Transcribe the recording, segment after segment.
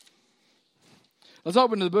Let's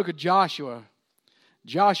open to the book of Joshua.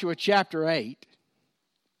 Joshua chapter 8.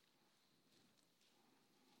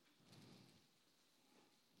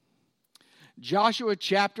 Joshua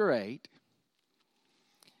chapter 8.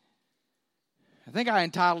 I think I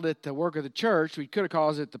entitled it The Work of the Church. We could have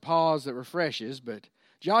called it The Pause That Refreshes, but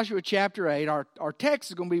Joshua chapter 8, our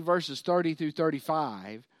text is going to be verses 30 through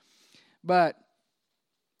 35, but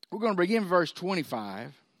we're going to begin verse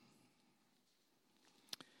 25.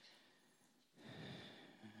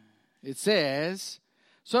 It says,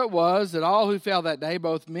 "So it was that all who fell that day,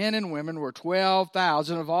 both men and women, were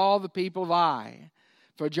 12,000 of all the people of Ai.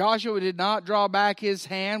 For Joshua did not draw back his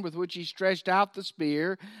hand with which he stretched out the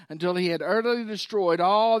spear until he had utterly destroyed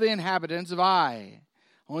all the inhabitants of Ai.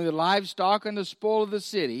 Only the livestock and the spoil of the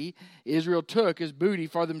city Israel took as booty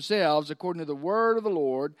for themselves, according to the word of the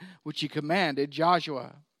Lord, which he commanded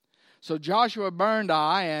Joshua. So Joshua burned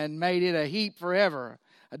Ai and made it a heap forever,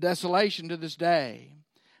 a desolation to this day.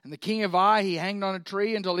 And the king of Ai he hanged on a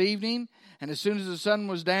tree until evening. And as soon as the sun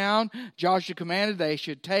was down, Joshua commanded they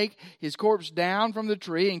should take his corpse down from the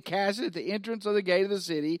tree and cast it at the entrance of the gate of the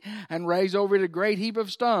city and raise over it a great heap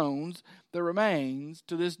of stones that remains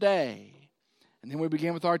to this day." And then we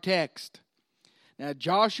begin with our text. "Now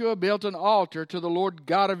Joshua built an altar to the Lord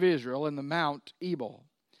God of Israel in the Mount Ebal,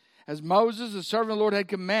 as Moses, the servant of the Lord, had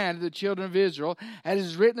commanded the children of Israel, as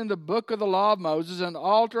is written in the book of the law of Moses, an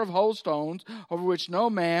altar of whole stones over which no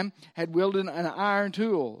man had wielded an iron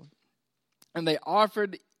tool. And they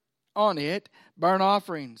offered on it burnt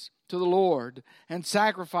offerings to the Lord, and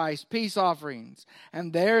sacrificed peace offerings.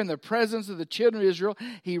 And there in the presence of the children of Israel,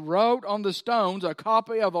 he wrote on the stones a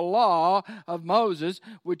copy of the law of Moses,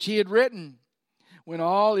 which he had written. When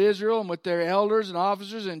all Israel and with their elders and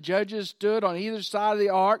officers and judges stood on either side of the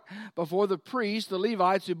ark before the priests, the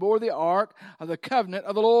Levites, who bore the ark of the covenant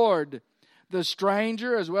of the Lord. The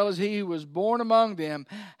stranger, as well as he who was born among them,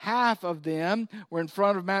 half of them were in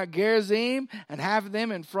front of Mount Gerizim, and half of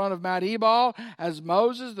them in front of Mount Ebal, as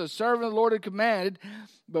Moses, the servant of the Lord, had commanded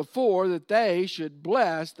before, that they should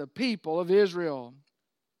bless the people of Israel.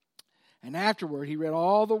 And afterward he read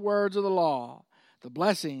all the words of the law, the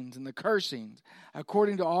blessings and the cursings,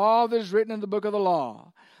 according to all that is written in the book of the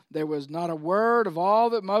law. There was not a word of all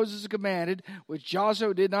that Moses commanded which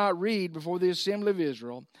Joshua did not read before the assembly of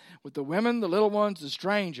Israel, with the women, the little ones, the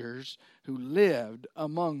strangers who lived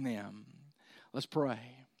among them." Let's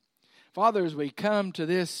pray. Father, as we come to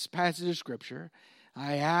this passage of Scripture,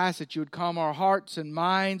 I ask that you would calm our hearts and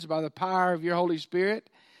minds by the power of your Holy Spirit.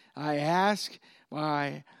 I ask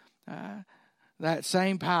by that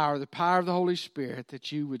same power, the power of the Holy Spirit,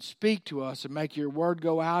 that you would speak to us and make your word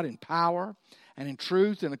go out in power and in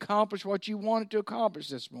truth and accomplish what you wanted to accomplish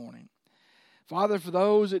this morning. Father, for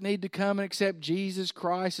those that need to come and accept Jesus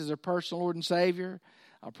Christ as their personal Lord and Savior,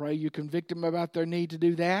 I pray you convict them about their need to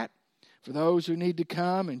do that. For those who need to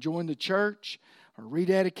come and join the church or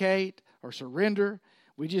rededicate or surrender,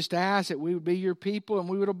 we just ask that we would be your people and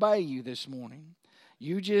we would obey you this morning.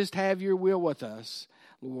 You just have your will with us,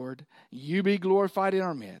 Lord. You be glorified in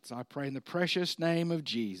our midst. I pray in the precious name of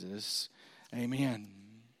Jesus. Amen.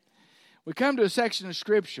 We come to a section of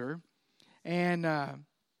Scripture, and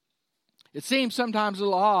it seems sometimes a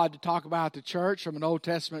little odd to talk about the church from an Old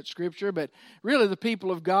Testament Scripture, but really the people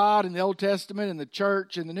of God in the Old Testament and the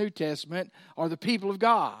church in the New Testament are the people of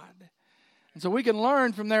God. And so we can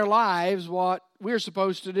learn from their lives what we're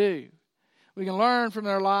supposed to do. We can learn from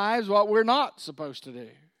their lives what we're not supposed to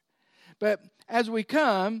do. But as we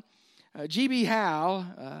come, G.B.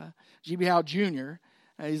 Howe Jr.,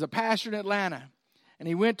 he's a pastor in Atlanta. And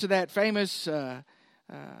he went to that famous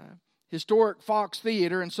historic Fox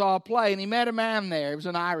Theater and saw a play. And he met a man there. He was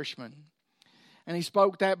an Irishman. And he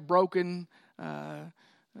spoke that broken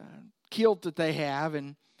kilt that they have.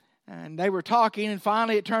 And they were talking. And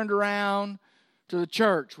finally it turned around to the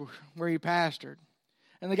church where he pastored.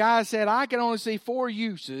 And the guy said, "I can only see 4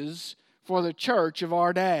 uses for the church of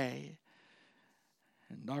our day."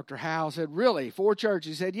 And Dr. Howe said, "Really? 4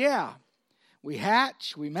 churches?" He said, "Yeah. We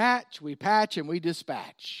hatch, we match, we patch, and we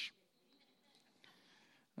dispatch."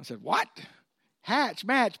 I said, "What? Hatch,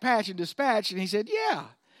 match, patch, and dispatch?" And he said, "Yeah."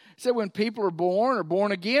 He said, "When people are born or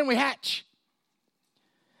born again, we hatch.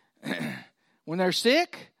 When they're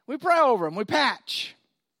sick, we pray over them, we patch.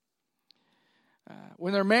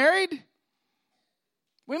 When they're married,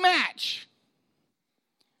 we match.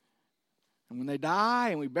 And when they die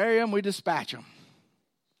and we bury them, we dispatch them."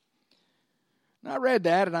 And I read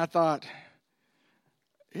that and I thought,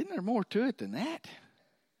 isn't there more to it than that?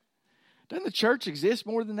 Doesn't the church exist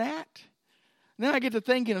more than that? And then I get to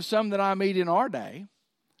thinking of some that I meet in our day,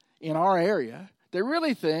 in our area. They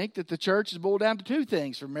really think that the church is boiled down to 2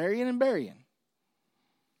 things, for marrying and burying.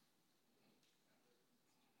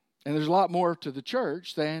 And there's a lot more to the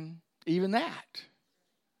church than even that.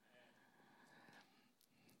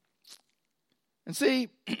 And see,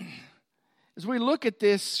 as we look at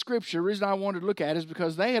this scripture, the reason I wanted to look at it is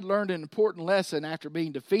because they had learned an important lesson after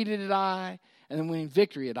being defeated at Ai and then winning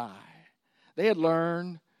victory at Ai. They had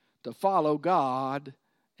learned to follow God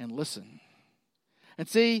and listen. And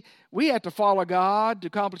see, we have to follow God to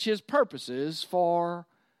accomplish His purposes for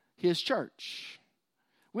His church.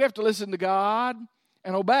 We have to listen to God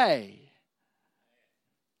and obey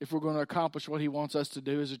if we're going to accomplish what He wants us to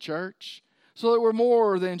do as a church, so that we're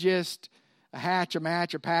more than just a hatch, a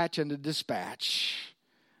match, a patch, and a dispatch,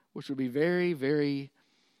 which would be very, very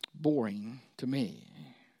boring to me.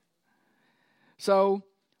 So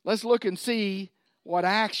let's look and see what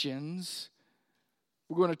actions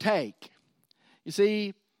we're going to take. You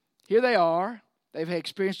see, here they are. They've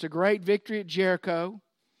experienced a great victory at Jericho.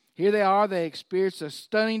 Here they are. They experienced a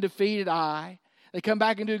stunning defeat at Ai. They come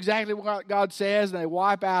back and do exactly what God says, and they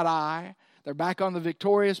wipe out Ai. They're back on the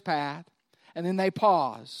victorious path. And then they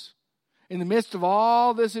pause. In the midst of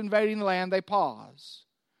all this invading the land, they pause.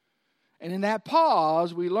 And in that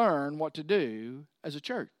pause, we learn what to do as a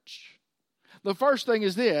church. The first thing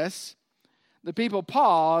is this: the people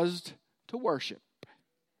paused to worship.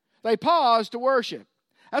 They paused to worship.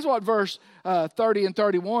 That's what verse 30 and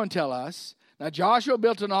 31 tell us. Now Joshua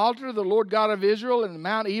built an altar to the Lord God of Israel in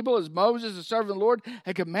Mount Ebal, as Moses, the servant of the Lord,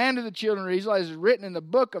 had commanded the children of Israel, as is written in the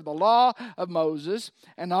book of the law of Moses,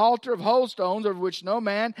 an altar of whole stones, over which no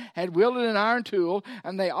man had wielded an iron tool,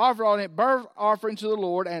 and they offered on it burnt offerings to the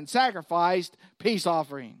Lord and sacrificed peace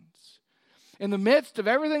offerings. In the midst of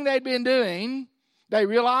everything they'd been doing, they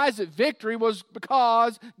realized that victory was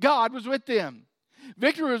because God was with them.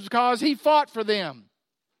 Victory was because He fought for them.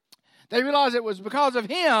 They realized it was because of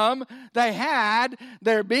Him they had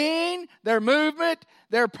their being, their movement,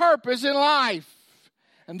 their purpose in life.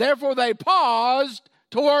 And therefore they paused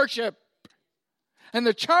to worship. And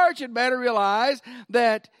the church had better realize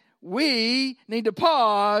that we need to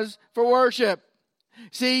pause for worship.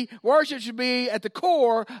 See, worship should be at the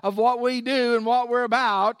core of what we do and what we're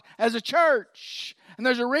about as a church. And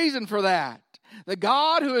there's a reason for that. The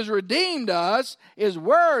God who has redeemed us is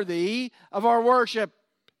worthy of our worship.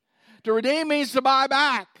 To redeem means to buy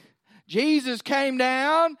back. Jesus came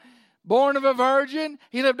down, born of a virgin.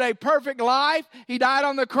 He lived a perfect life. He died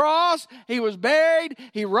on the cross. He was buried.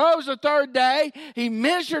 He rose the third day. He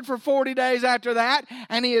ministered for 40 days after that.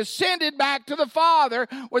 And He ascended back to the Father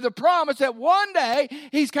with the promise that one day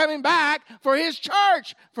He's coming back for His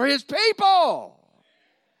church, for His people.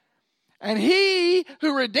 And He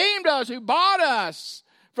who redeemed us, who bought us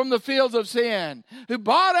from the fields of sin, who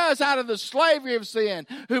bought us out of the slavery of sin,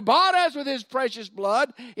 who bought us with His precious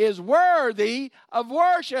blood, is worthy of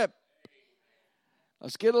worship.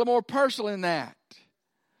 Let's get a little more personal in that.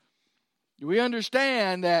 We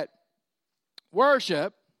understand that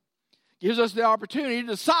worship gives us the opportunity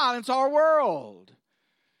to silence our world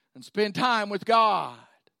and spend time with God.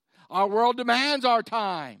 Our world demands our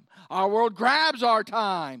time. Our world grabs our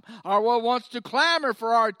time. Our world wants to clamor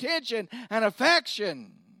for our attention and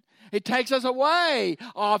affection. It takes us away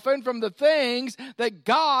often from the things that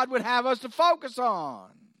God would have us to focus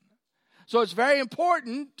on. So it's very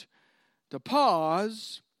important to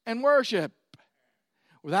pause and worship.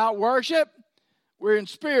 Without worship, we're in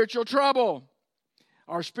spiritual trouble.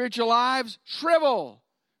 Our spiritual lives shrivel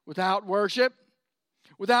without worship.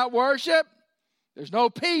 Without worship, there's no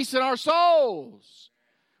peace in our souls.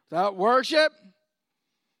 Without worship,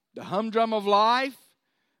 the humdrum of life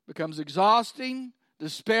becomes exhausting,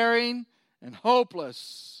 despairing, and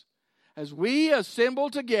hopeless. As we assemble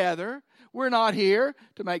together, we're not here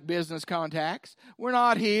to make business contacts. We're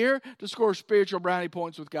not here to score spiritual brownie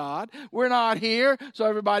points with God. We're not here so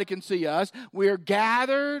everybody can see us. We're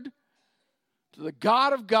gathered to the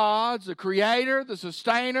God of gods, the Creator, the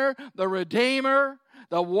Sustainer, the Redeemer,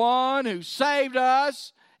 the one who saved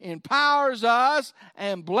us, empowers us,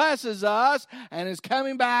 and blesses us, and is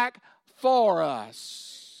coming back for us.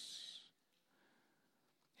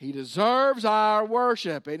 He deserves our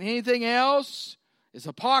worship, and anything else is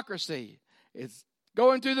hypocrisy. It's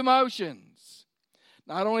going through the motions.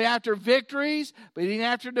 Not only after victories, but even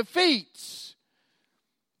after defeats,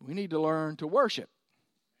 we need to learn to worship.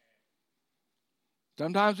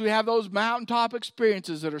 Sometimes we have those mountaintop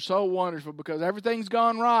experiences that are so wonderful because everything's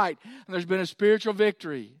gone right and there's been a spiritual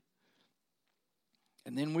victory.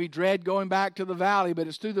 And then we dread going back to the valley, but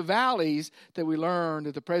it's through the valleys that we learn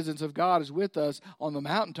that the presence of God is with us on the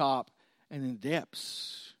mountaintop and in the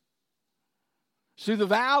depths. It's through the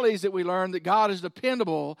valleys that we learn that God is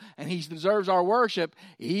dependable and He deserves our worship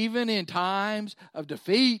even in times of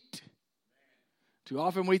defeat. Too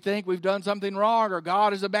often we think we've done something wrong or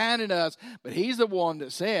God has abandoned us. But He's the one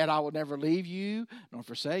that said, I will never leave you nor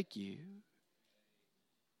forsake you.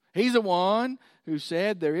 He's the one who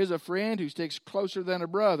said there is a friend who sticks closer than a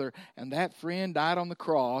brother. And that friend died on the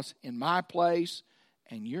cross in my place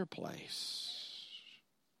and your place.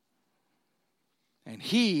 And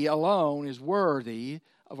He alone is worthy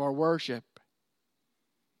of our worship.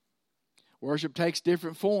 Worship takes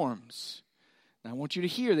different forms. Now I want you to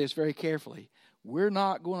hear this very carefully. We're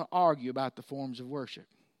not going to argue about the forms of worship.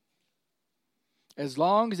 As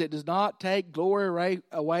long as it does not take glory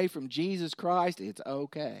away from Jesus Christ, it's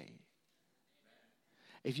okay.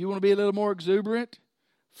 If you want to be a little more exuberant,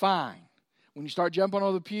 fine. When you start jumping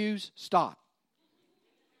on the pews, stop.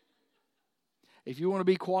 If you want to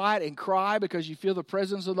be quiet and cry because you feel the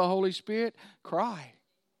presence of the Holy Spirit, cry.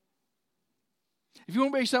 If you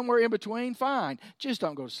want to be somewhere in between, fine. Just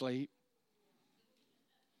don't go to sleep.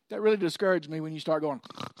 That really discouraged me when you start going.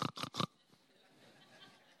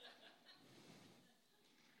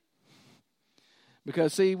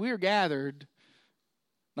 Because, see, we are gathered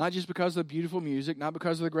not just because of the beautiful music, not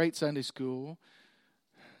because of the great Sunday school,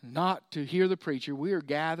 not to hear the preacher. We are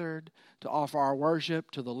gathered to offer our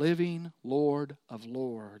worship to the living Lord of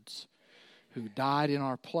Lords who died in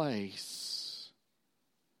our place.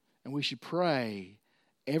 And we should pray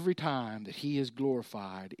every time that He is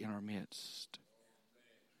glorified in our midst,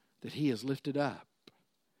 that He is lifted up.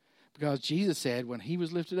 Because Jesus said when He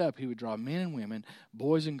was lifted up, He would draw men and women,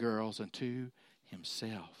 boys and girls unto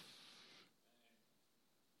Himself.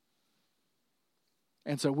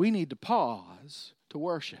 And so we need to pause to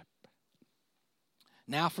worship.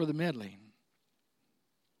 Now for the middling.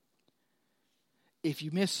 If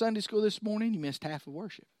you missed Sunday school this morning, you missed half of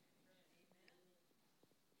worship.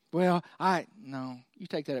 Well, no, you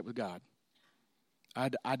take that up with God. I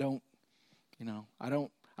don't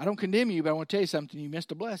condemn you, but I want to tell you something. You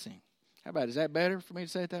missed a blessing. How about it? Is that better for me to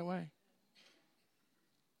say it that way?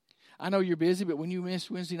 I know you're busy, but when you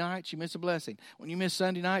miss Wednesday nights, you miss a blessing. When you miss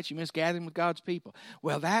Sunday nights, you miss gathering with God's people.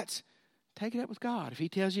 Well, take it up with God. If He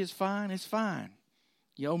tells you it's fine, it's fine.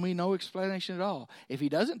 You owe me no explanation at all. If He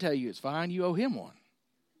doesn't tell you it's fine, you owe Him one.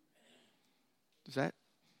 Is that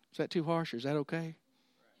too harsh or is that okay?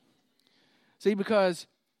 See, because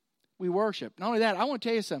we worship. Not only that, I want to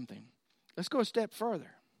tell you something. Let's go a step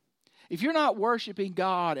further. If you're not worshiping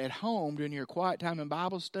God at home during your quiet time in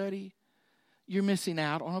Bible study, you're missing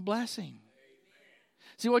out on a blessing.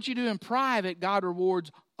 See, what you do in private, God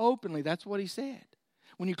rewards openly. That's what He said.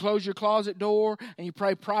 When you close your closet door and you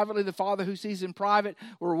pray privately, the Father who sees in private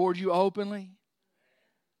will reward you openly.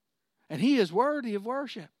 And He is worthy of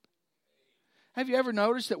worship. Have you ever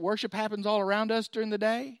noticed that worship happens all around us during the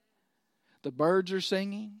day? The birds are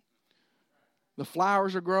singing. The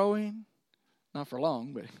flowers are growing. Not for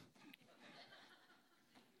long, but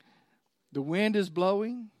the wind is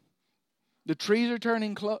blowing. The trees are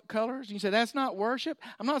turning colors. You say, that's not worship?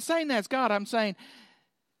 I'm not saying that's God. I'm saying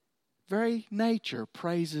very nature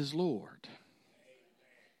praises Lord.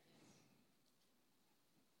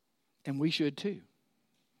 And we should too.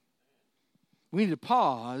 We need to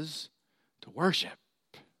pause to worship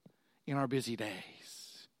in our busy days.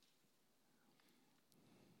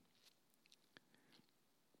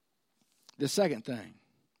 The second thing,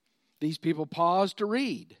 these people paused to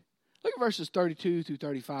read. Look at verses 32 through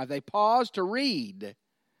 35. They paused to read.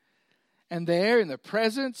 And there, in the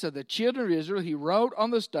presence of the children of Israel, He wrote on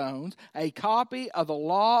the stones a copy of the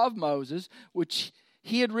law of Moses, which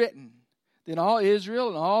he had written. Then all Israel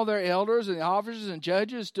and all their elders and the officers and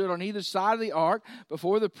judges stood on either side of the ark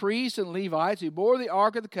before the priests and Levites who bore the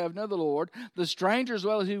ark of the covenant of the Lord, the stranger as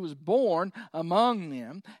well as who was born among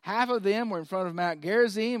them. Half of them were in front of Mount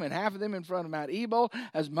Gerizim and half of them in front of Mount Ebal,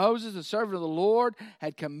 as Moses, the servant of the Lord,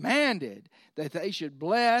 had commanded that they should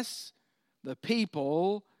bless the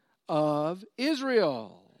people of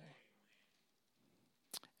Israel.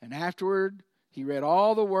 And afterward, He read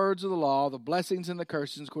all the words of the law, the blessings and the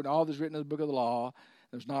curses, according to all that's written in the book of the law.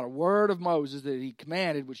 There's not a word of Moses that he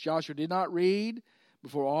commanded, which Joshua did not read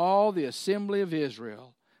before all the assembly of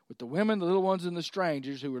Israel, with the women, the little ones, and the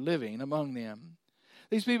strangers who were living among them.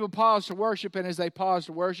 These people paused to worship, and as they paused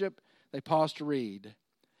to worship, they paused to read.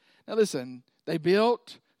 Now listen, they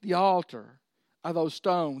built the altar of those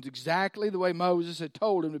stones exactly the way Moses had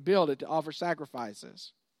told him to build it to offer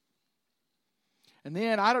sacrifices. And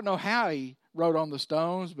then, I don't know how he wrote on the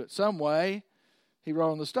stones, but some way he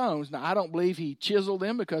wrote on the stones. Now, I don't believe he chiseled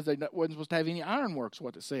them because they wasn't supposed to have any ironworks,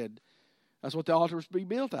 what it said. That's what the altar was to be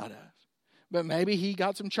built out of. But maybe he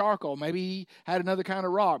got some charcoal. Maybe he had another kind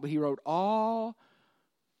of rock. But he wrote all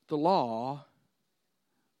the law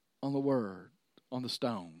on the word, on the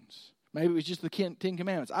stones. Maybe it was just the Ten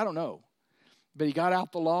Commandments. I don't know. But he got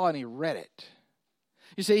out the law and he read it.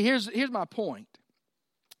 You see, here's my point.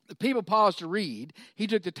 The people paused to read. He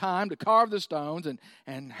took the time to carve the stones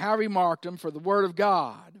and however he marked them for the Word of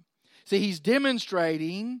God. See, he's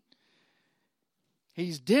demonstrating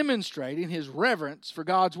his reverence for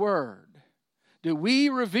God's Word. Do we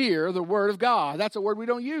revere the Word of God? That's a word we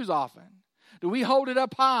don't use often. Do we hold it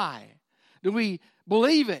up high? Do we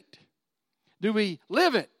believe it? Do we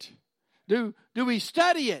live it? Do we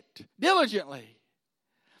study it diligently?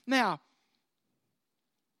 Now,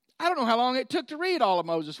 I don't know how long it took to read all of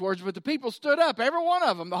Moses' words, but the people stood up, every one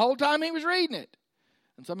of them, the whole time he was reading it.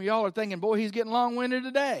 And some of y'all are thinking, boy, he's getting long-winded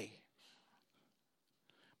today.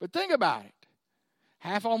 But think about it.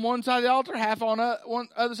 Half on one side of the altar, half on one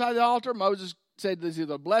other side of the altar. Moses said these are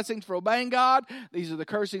the blessings for obeying God. These are the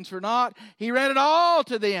cursings for not. He read it all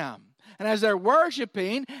to them. And as they're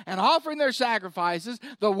worshiping and offering their sacrifices,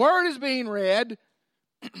 the word is being read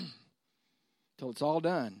till it's all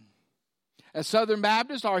done. As Southern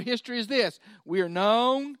Baptists, our history is this. We are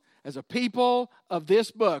known as a people of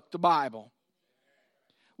this book, the Bible.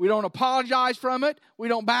 We don't apologize from it. We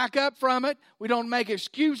don't back up from it. We don't make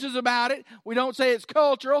excuses about it. We don't say it's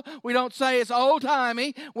cultural. We don't say it's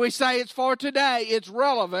old-timey. We say it's for today. It's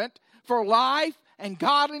relevant for life and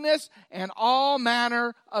godliness and all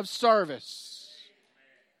manner of service.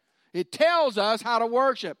 It tells us how to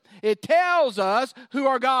worship. It tells us who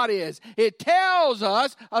our God is. It tells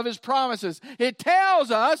us of His promises. It tells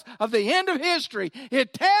us of the end of history.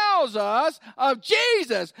 It tells us of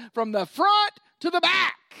Jesus from the front to the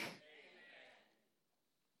back.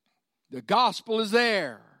 The gospel is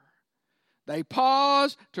there. They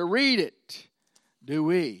pause to read it. Do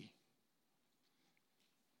we?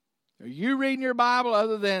 Are you reading your Bible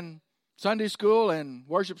other than Sunday school and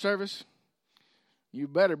worship service? You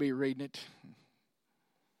better be reading it.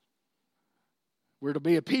 We're to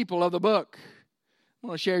be a people of the book. I'm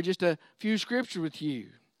going to share just a few scriptures with you.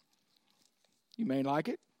 You may like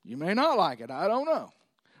it. You may not like it. I don't know.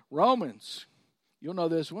 Romans. You'll know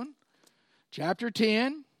this one. Chapter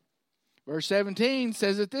 10, verse 17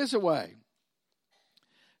 says it this way.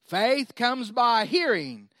 Faith comes by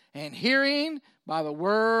hearing, and hearing by the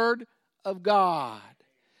word of God.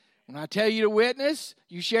 When I tell you to witness,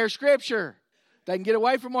 you share scripture. They can get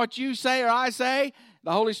away from what you say or I say.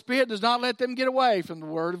 The Holy Spirit does not let them get away from the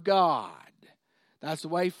Word of God. That's the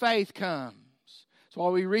way faith comes. That's why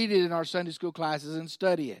we read it in our Sunday school classes and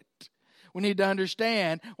study it. We need to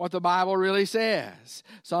understand what the Bible really says.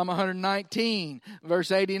 Psalm 119, verse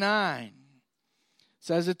 89,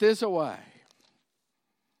 says it this way.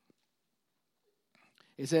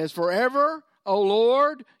 It says, forever, O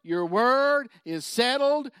Lord, your word is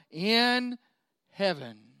settled in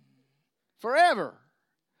heaven. Forever.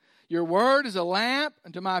 Your word is a lamp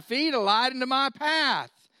unto my feet, a light unto my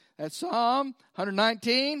path. That's Psalm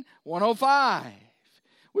 119, 105.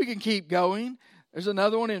 We can keep going. There's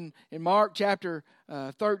another one in Mark chapter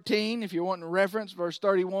 13, if you're wanting to reference, verse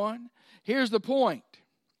 31. Here's the point.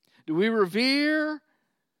 Do we revere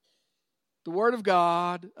the Word of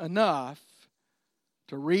God enough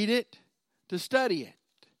to read it, to study it?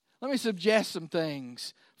 Let me suggest some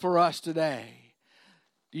things for us today.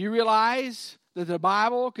 Do you realize that the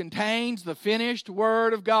Bible contains the finished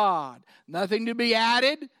Word of God? Nothing to be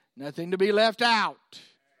added, nothing to be left out.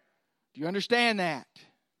 Do you understand that?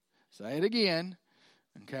 Say it again.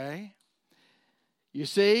 Okay? You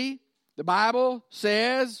see, the Bible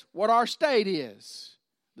says what our state is.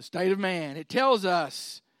 The state of man. It tells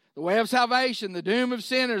us the way of salvation, the doom of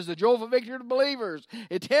sinners, the joyful victory of believers.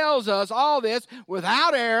 It tells us all this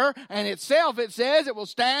without error, and itself it says it will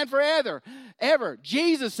stand forever.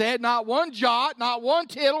 Jesus said not one jot, not one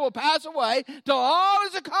tittle will pass away till all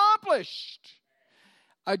is accomplished.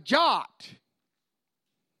 A jot,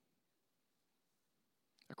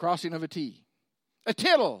 a crossing of a T. A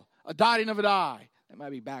tittle, a dotting of an I. That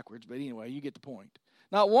might be backwards, but anyway, you get the point.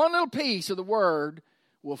 Not one little piece of the word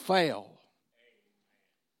will fail.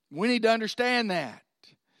 We need to understand that.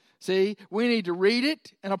 See, we need to read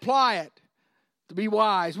it and apply it to be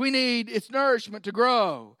wise. We need its nourishment to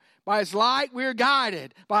grow. By its light, we are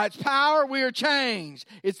guided. By its power, we are changed.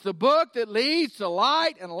 It's the book that leads to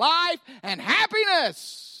light and life and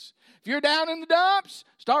happiness. If you're down in the dumps,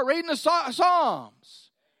 start reading the Psalms.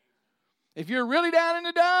 If you're really down in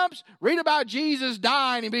the dumps, read about Jesus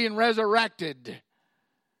dying and being resurrected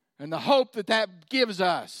and the hope that that gives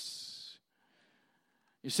us.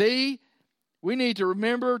 You see, we need to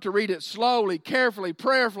remember to read it slowly, carefully,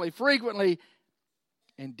 prayerfully, frequently,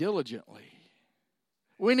 and diligently.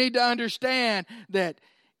 We need to understand that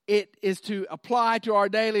it is to apply to our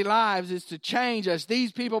daily lives, is to change us.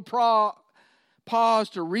 These people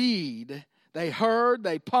paused to read. They heard,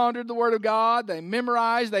 they pondered the Word of God, they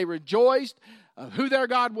memorized, they rejoiced of who their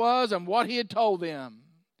God was and what He had told them.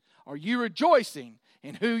 Are you rejoicing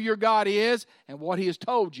in who your God is and what He has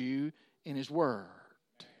told you in His Word?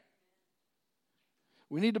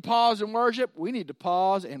 We need to pause and worship. We need to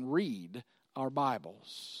pause and read our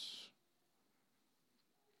Bibles.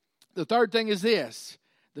 The third thing is this.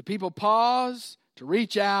 The people pause to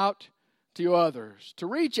reach out to others. To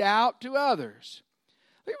reach out to others.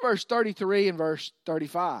 Look at verse 33 and verse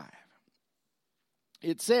 35.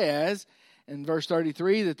 It says in verse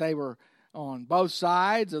 33 that they were on both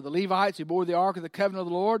sides of the Levites who bore the ark of the covenant of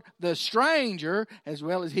the Lord, the stranger, as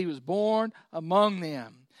well as he was born among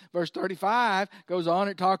them. Verse 35 goes on,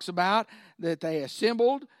 it talks about that they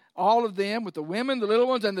assembled all of them with the women, the little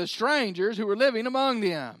ones, and the strangers who were living among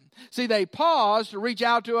them. See, they paused to reach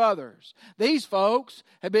out to others. These folks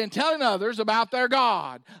had been telling others about their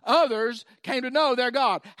God. Others came to know their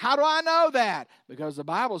God. How do I know that? Because the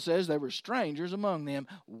Bible says there were strangers among them,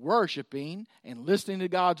 worshiping and listening to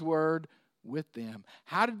God's word with them.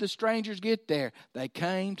 How did the strangers get there? They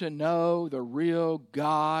came to know the real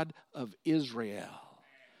God of Israel,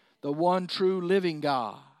 the one true living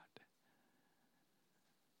God.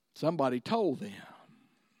 Somebody told them.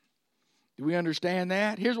 Do we understand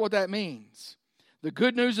that? Here's what that means. The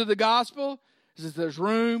good news of the gospel is that there's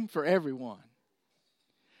room for everyone.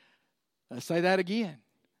 Let's say that again.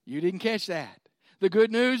 You didn't catch that. The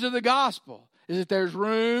good news of the gospel is that there's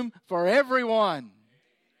room for everyone.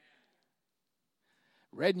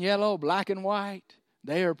 Red and yellow, black and white,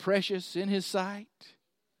 they are precious in His sight.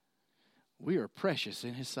 We are precious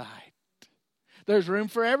in His sight. There's room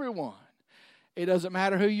for everyone. It doesn't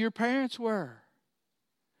matter who your parents were.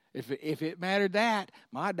 If it mattered that,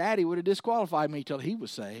 my daddy would have disqualified me till he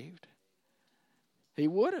was saved. He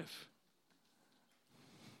would have.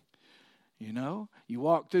 You know, you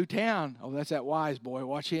walk through town. Oh, that's that wise boy.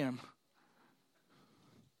 Watch him.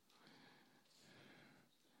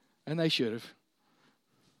 And they should have.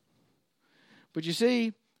 But you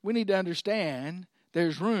see, we need to understand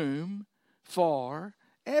there's room for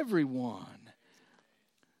everyone.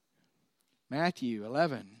 Matthew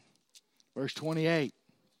 11, verse 28.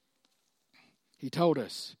 He told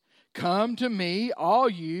us, "Come to me, all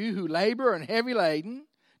you who labor and heavy laden."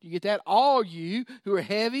 Do you get that? All you who are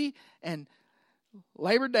heavy and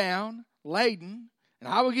labored down, laden, and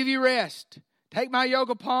I will give you rest. Take my yoke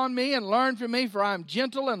upon me and learn from me, for I am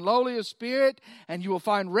gentle and lowly of spirit, and you will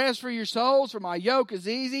find rest for your souls, for my yoke is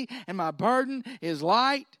easy and my burden is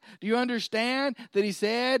light. Do you understand that He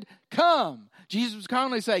said, come? Jesus was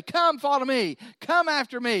constantly saying, come follow me, come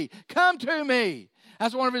after me, come to me.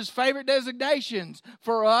 That's one of His favorite designations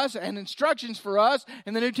for us and instructions for us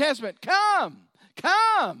in the New Testament. Come,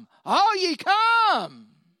 come, all ye come.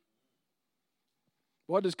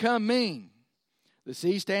 What does come mean? The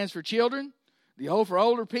C stands for children, the O for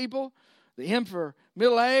older people, the M for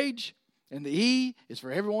middle age, and the E is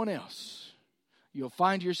for everyone else. You'll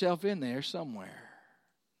find yourself in there somewhere.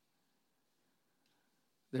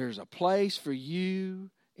 There's a place for you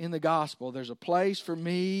in the gospel. There's a place for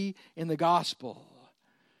me in the gospel.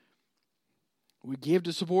 We give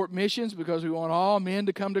to support missions because we want all men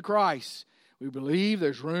to come to Christ. We believe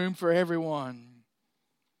there's room for everyone.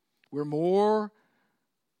 We're more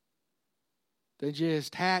than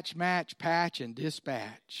just hatch, match, patch, and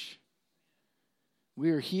dispatch. We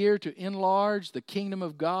are here to enlarge the kingdom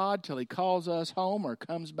of God till He calls us home or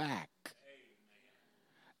comes back.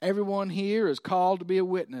 Everyone here is called to be a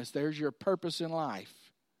witness. There's your purpose in life.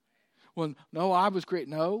 Well, no, I was created.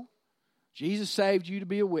 No, Jesus saved you to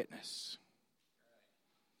be a witness.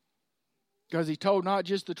 Because He told not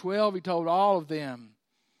just the 12, He told all of them,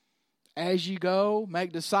 as you go,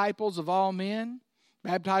 make disciples of all men,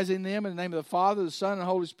 baptizing them in the name of the Father, the Son, and the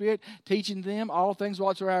Holy Spirit, teaching them all things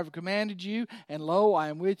whatsoever I have commanded you, and lo, I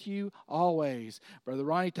am with you always. Brother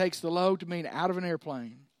Ronnie takes the lo to mean out of an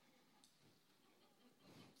airplane.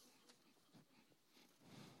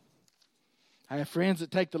 I have friends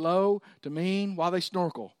that take the lo to mean while they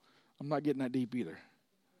snorkel. I'm not getting that deep either.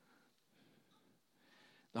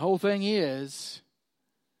 The whole thing is,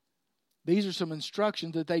 these are some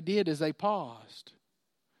instructions that they did as they paused.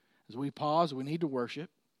 As we pause, we need to worship.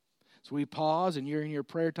 As we pause and you're in your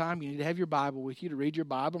prayer time, you need to have your Bible with you to read your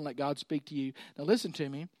Bible and let God speak to you. Now listen to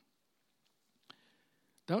me.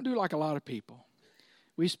 Don't do like a lot of people.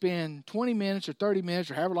 We spend 20 minutes or 30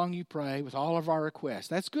 minutes or however long you pray with all of our requests.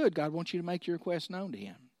 That's good. God wants you to make your requests known to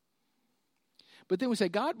Him. But then we say,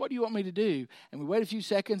 God, what do you want me to do? And we wait a few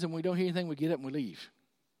seconds and we don't hear anything. We get up and we leave.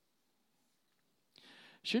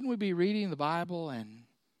 shouldn't we be reading the Bible and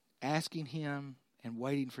asking Him and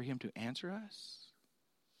waiting for Him to answer us?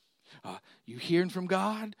 You hearing from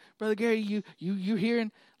God? Brother Gary, you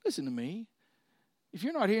hearing? Listen to me. If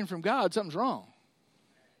you're not hearing from God, something's wrong.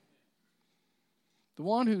 The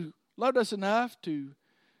one who loved us enough to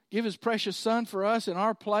give His precious Son for us in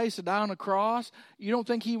our place to die on the cross, you don't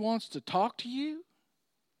think He wants to talk to you?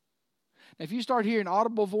 Now, if you start hearing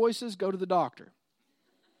audible voices, go to the doctor.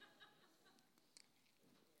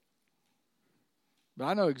 But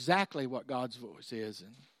I know exactly what God's voice is,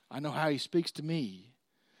 and I know how He speaks to me.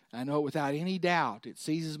 I know it without any doubt. It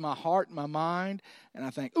seizes my heart and my mind, and I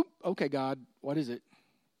think, "Oop, okay, God, what is it?"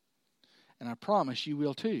 And I promise you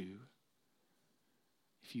will too.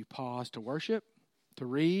 If you pause to worship, to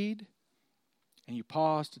read, and you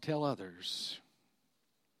pause to tell others.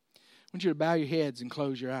 I want you to bow your heads and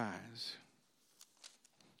close your eyes.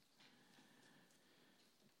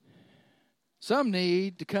 Some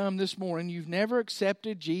need to come this morning. You've never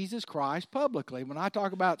accepted Jesus Christ publicly. When I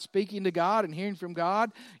talk about speaking to God and hearing from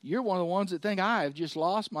God, you're one of the ones that think, I have just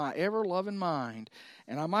lost my ever-loving mind.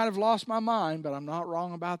 And I might have lost my mind, but I'm not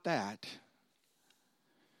wrong about that.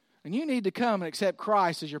 And you need to come and accept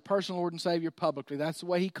Christ as your personal Lord and Savior publicly. That's the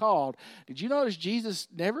way He called. Did you notice Jesus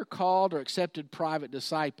never called or accepted private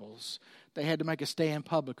disciples? They had to make a stand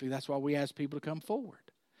publicly. That's why we ask people to come forward.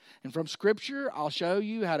 And from Scripture, I'll show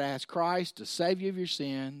you how to ask Christ to save you of your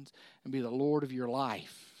sins and be the Lord of your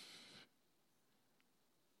life.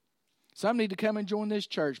 Some need to come and join this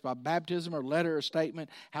church by baptism or letter or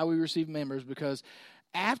statement, how we receive members, because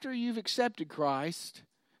after you've accepted Christ,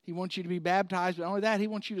 He wants you to be baptized, but not only that, He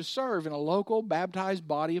wants you to serve in a local baptized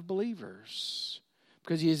body of believers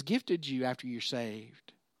because He has gifted you after you're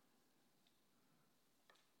saved.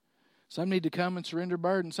 Some need to come and surrender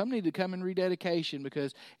burden. Some need to come in rededication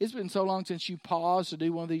because it's been so long since you paused to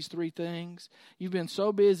do one of these three things. You've been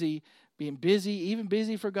so busy, being busy, even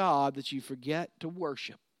busy for God, that you forget to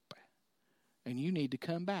worship. And you need to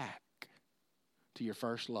come back to your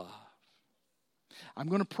first love. I'm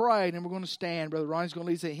going to pray and then we're going to stand. Brother Ronnie's going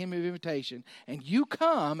to lead us a hymn of invitation. And you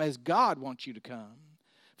come as God wants you to come.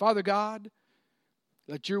 Father God,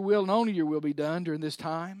 let your will and only your will be done during this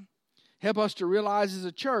time. Help us to realize as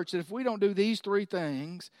a church that if we don't do these three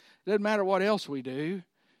things, it doesn't matter what else we do,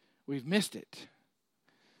 we've missed it.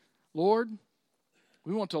 Lord,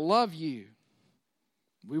 we want to love you.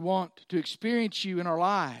 We want to experience you in our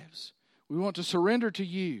lives. We want to surrender to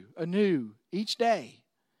you anew each day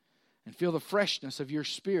and feel the freshness of your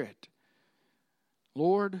Spirit.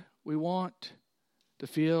 Lord, we want to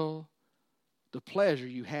feel the pleasure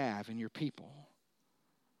you have in your people,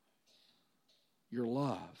 your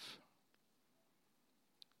love.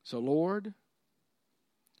 So, Lord,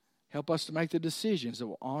 help us to make the decisions that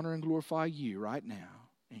will honor and glorify you right now.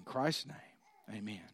 In Christ's name, amen.